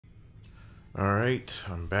All right,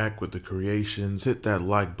 I'm back with the creations. Hit that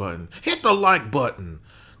like button. Hit the like button.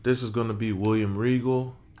 This is going to be William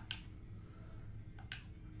Regal.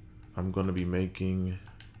 I'm going to be making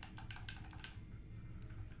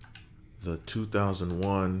the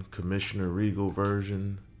 2001 Commissioner Regal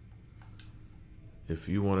version. If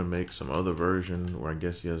you want to make some other version where I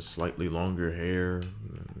guess he has slightly longer hair,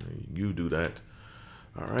 you do that.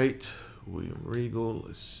 All right, William Regal.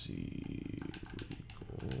 Let's see.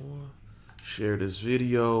 Regal. Share this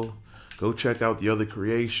video. Go check out the other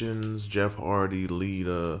creations. Jeff Hardy,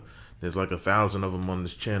 Lita. There's like 1,000 of them on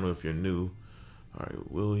this channel if you're new. All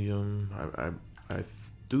right, William. I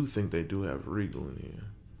do think they do have Regal in here.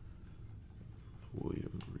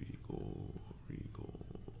 William Regal. Regal.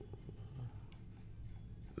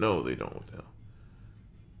 No, they don't. Though.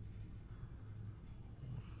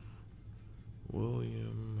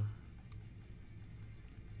 William.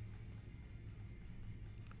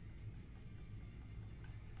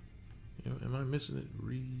 Am I missing it?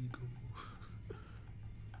 Regal.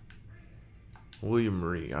 William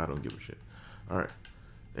Marie. I don't give a shit. All right.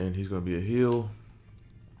 And he's going to be a heel.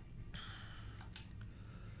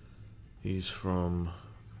 He's from,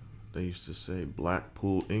 they used to say,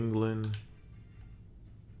 Blackpool, England.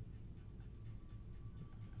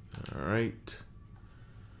 All right.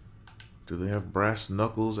 Do they have brass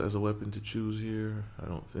knuckles as a weapon to choose here? I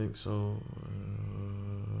don't think so.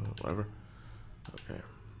 Whatever. Okay.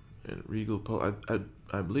 And Regal pose.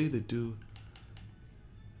 I believe they do.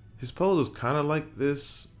 His pose is kind of like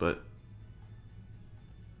this, but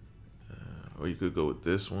or you could go with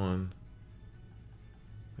this one.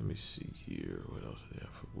 Let me see here. What else do they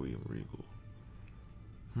have for William Regal?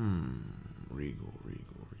 Regal.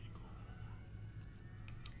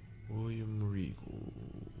 William Regal.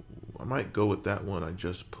 I might go with that one I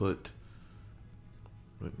just put.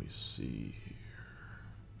 Let me see here.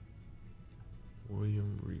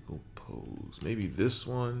 William Regal pose. Maybe this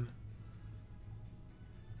one.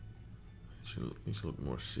 It should look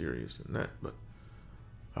more serious than that, but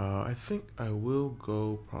I think I will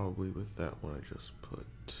go probably with that one I just put.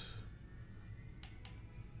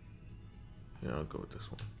 Yeah, I'll go with this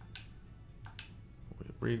one.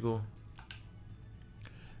 William Regal.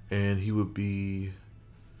 And he would be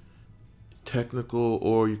technical,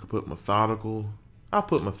 or you could put methodical. I'll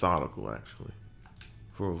put methodical, actually.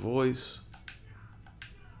 For a voice,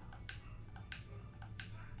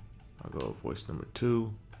 I'll go with voice number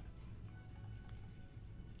 2.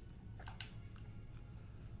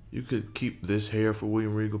 You could keep this hair for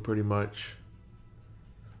William Regal pretty much.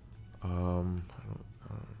 Or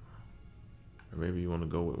maybe you want to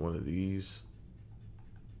go with one of these.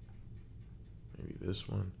 Maybe this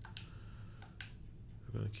one.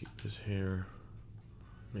 I'm going to keep this hair,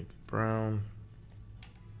 make it brown.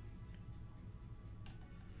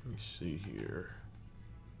 Let me see here.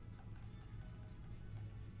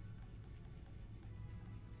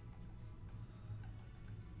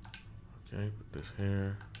 Okay, put this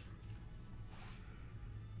hair.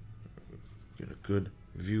 Get a good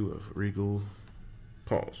view of Regal.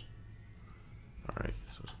 Pause. All right,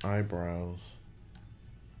 so it's eyebrows.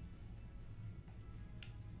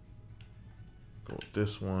 Go with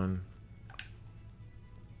this one.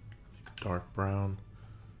 Make it dark brown.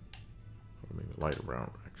 Or maybe lighter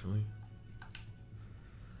brown, actually.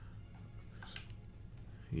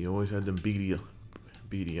 He always had them beady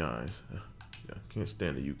eyes. Yeah, can't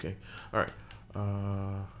stand the UK. All right.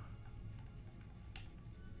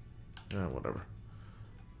 Yeah, whatever.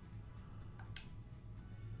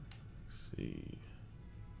 Let's see.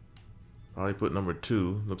 Probably put number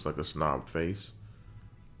 2. Looks like a snob face.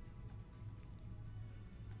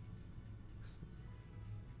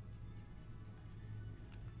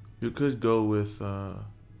 You could go with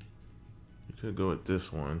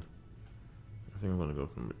this one. I think I'm gonna go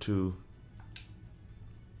with number 2.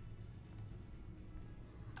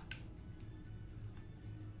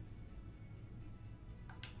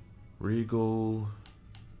 Regal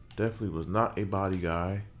definitely was not a body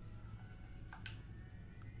guy.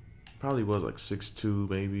 Probably was like 6'2",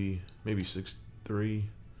 maybe 6'3".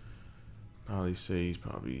 Probably say he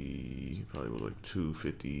probably was like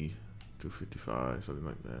 250, 255, something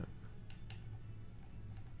like that.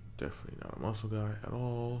 Definitely not a muscle guy at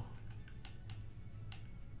all.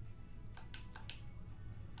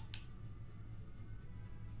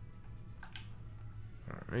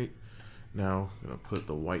 All right. Now, I'm going to put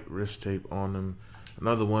the white wrist tape on him.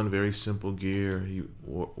 Another one, very simple gear. He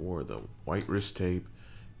wore the white wrist tape,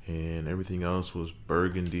 and everything else was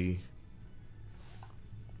burgundy.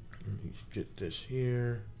 Let me get this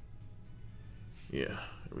here. Yeah,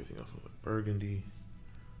 everything else was like burgundy.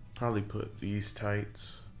 Probably put these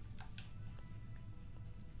tights.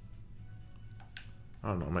 I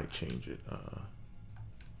don't know, I might change it.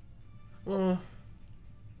 Well,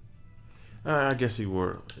 I guess he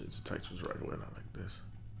wore his tights was regular, not like this.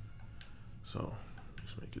 So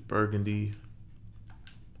just make it burgundy.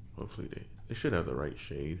 Hopefully they should have the right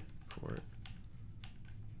shade for it.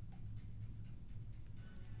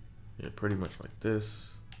 Yeah, pretty much like this.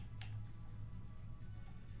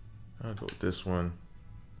 I'll go with this one.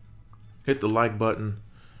 Hit the like button.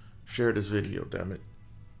 Share this video, damn it.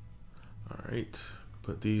 Alright.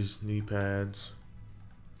 Put these knee pads.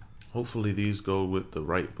 Hopefully these go with the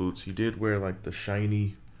right boots. He did wear like the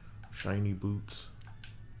shiny boots.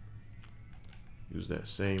 Use that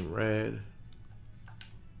same red.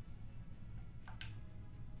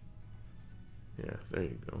 Yeah, there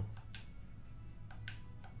you go.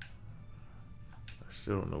 I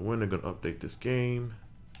still don't know when they're gonna update this game.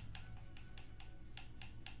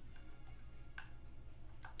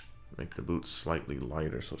 Make the boots slightly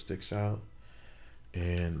lighter so it sticks out.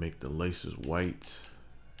 And make the laces white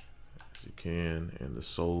as you can, and the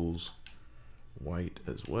soles white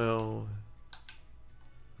as well.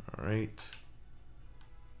 All right.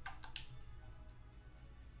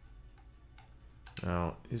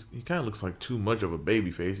 Now he kind of looks like too much of a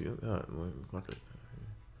baby face. Like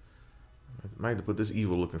I might have to put this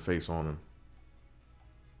evil looking face on him.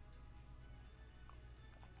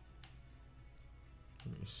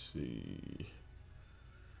 Let me see.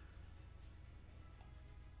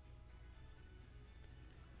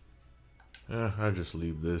 I just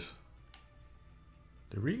leave this.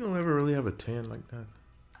 Did Regal ever really have a tan like that?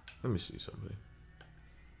 Let me see something.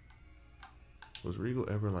 Was Regal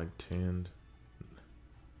ever like tanned?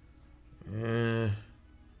 I'll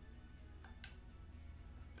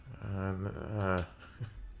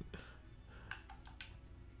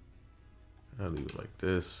leave it like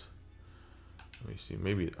this. Let me see.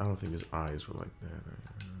 Maybe I don't think his eyes were like that.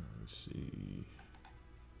 Let's see.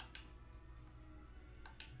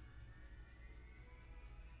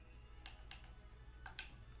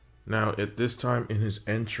 Now, at this time in his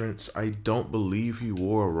entrance, I don't believe he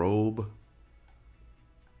wore a robe.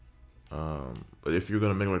 But if you're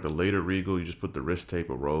gonna make like a later Regal, you just put the wrist tape,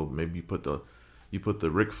 a robe. Maybe you put the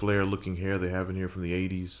Ric Flair looking hair they have in here from the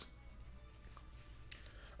 80s.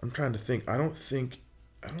 I'm trying to think. I don't think.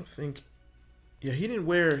 Yeah, he didn't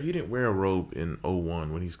wear a robe in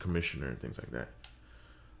 01 when he's commissioner and things like that.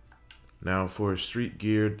 Now for his street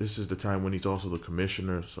gear, this is the time when he's also the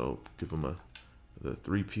commissioner, so give him the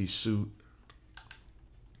 3-piece suit.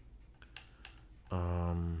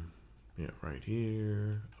 Yeah, right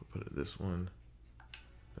here. I'll put it this one.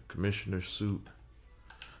 The commissioner suit.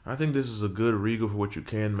 I think this is a good Regal for what you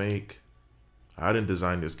can make. I didn't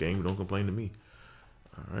design this game, don't complain to me.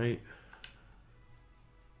 Alright.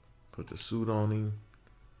 Put the suit on him.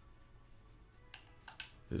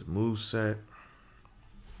 His moveset.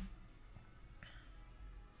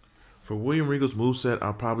 For William Regal's moveset,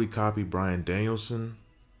 I'll probably copy Bryan Danielson.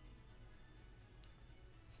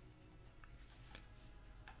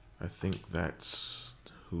 I think that's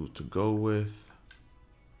who to go with.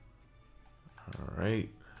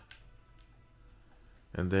 Alright.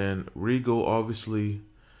 And then Regal, obviously,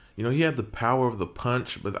 you know, he had the power of the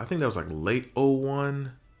punch, but I think that was like late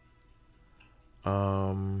 01.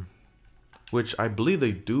 Which I believe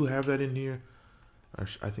they do have that in here. I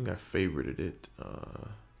think I favorited it.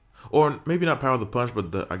 Or maybe not power of the punch,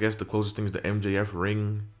 but I guess the closest thing is the MJF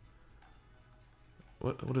ring.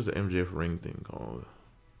 What is the MJF ring thing called?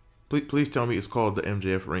 Please tell me it's called the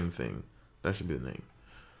MJF ring thing. That should be the name.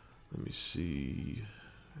 Let me see.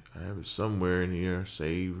 I have it somewhere in here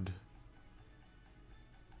saved.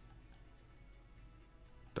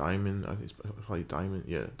 Diamond. I think it's probably Diamond.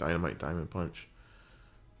 Yeah, Dynamite Diamond Punch.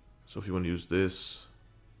 So if you want to use this.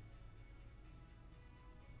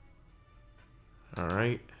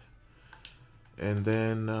 Alright. And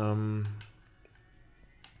then,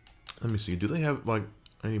 let me see. Do they have, like,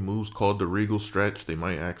 any moves called the Regal Stretch? They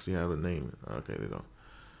might actually have a name. Okay, they don't.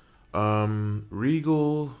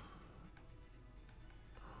 Regal.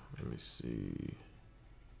 Let me see.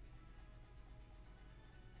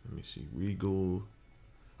 Regal.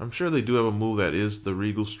 I'm sure they do have a move that is the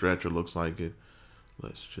Regal Stretch, or looks like it.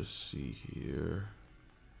 Let's just see here.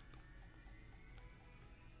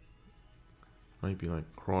 Might be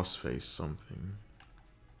like crossface something.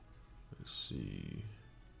 Let's see.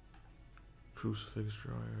 Crucifix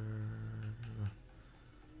dryer.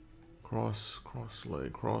 Cross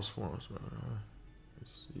leg, cross forms.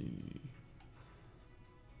 Let's see.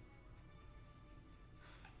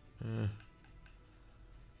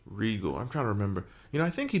 Regal. I'm trying to remember. You know, I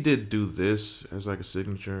think he did do this as like a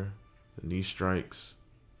signature. The knee strikes.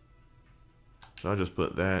 So I'll just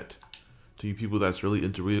put that To you people that's really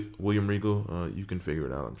into William Regal, you can figure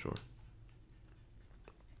it out, I'm sure.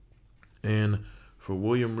 And for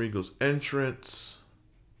William Regal's entrance,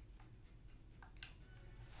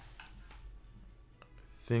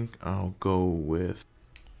 I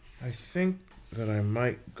think that I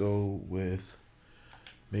might go with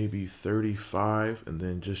maybe 35 and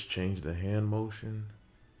then just change the hand motion.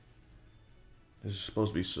 This is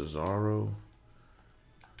supposed to be Cesaro.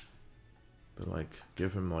 But like,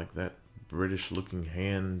 give him like that British looking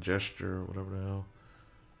hand gesture or whatever the hell.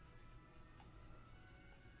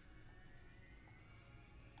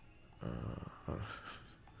 Let's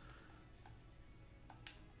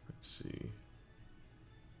see.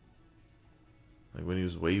 Like when he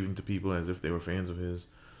was waving to people as if they were fans of his.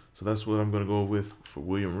 So that's what I'm going to go with for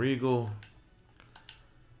William Regal.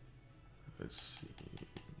 Let's see.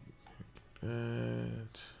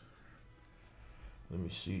 Let me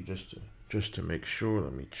see just to make sure.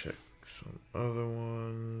 Let me check some other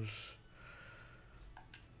ones.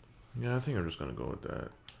 Yeah, I think I'm just going to go with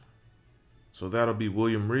that. So that'll be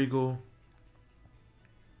William Regal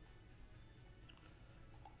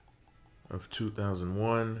of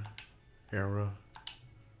 2001 era.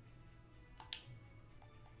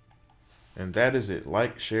 And that is it.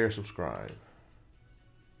 Like, share, subscribe.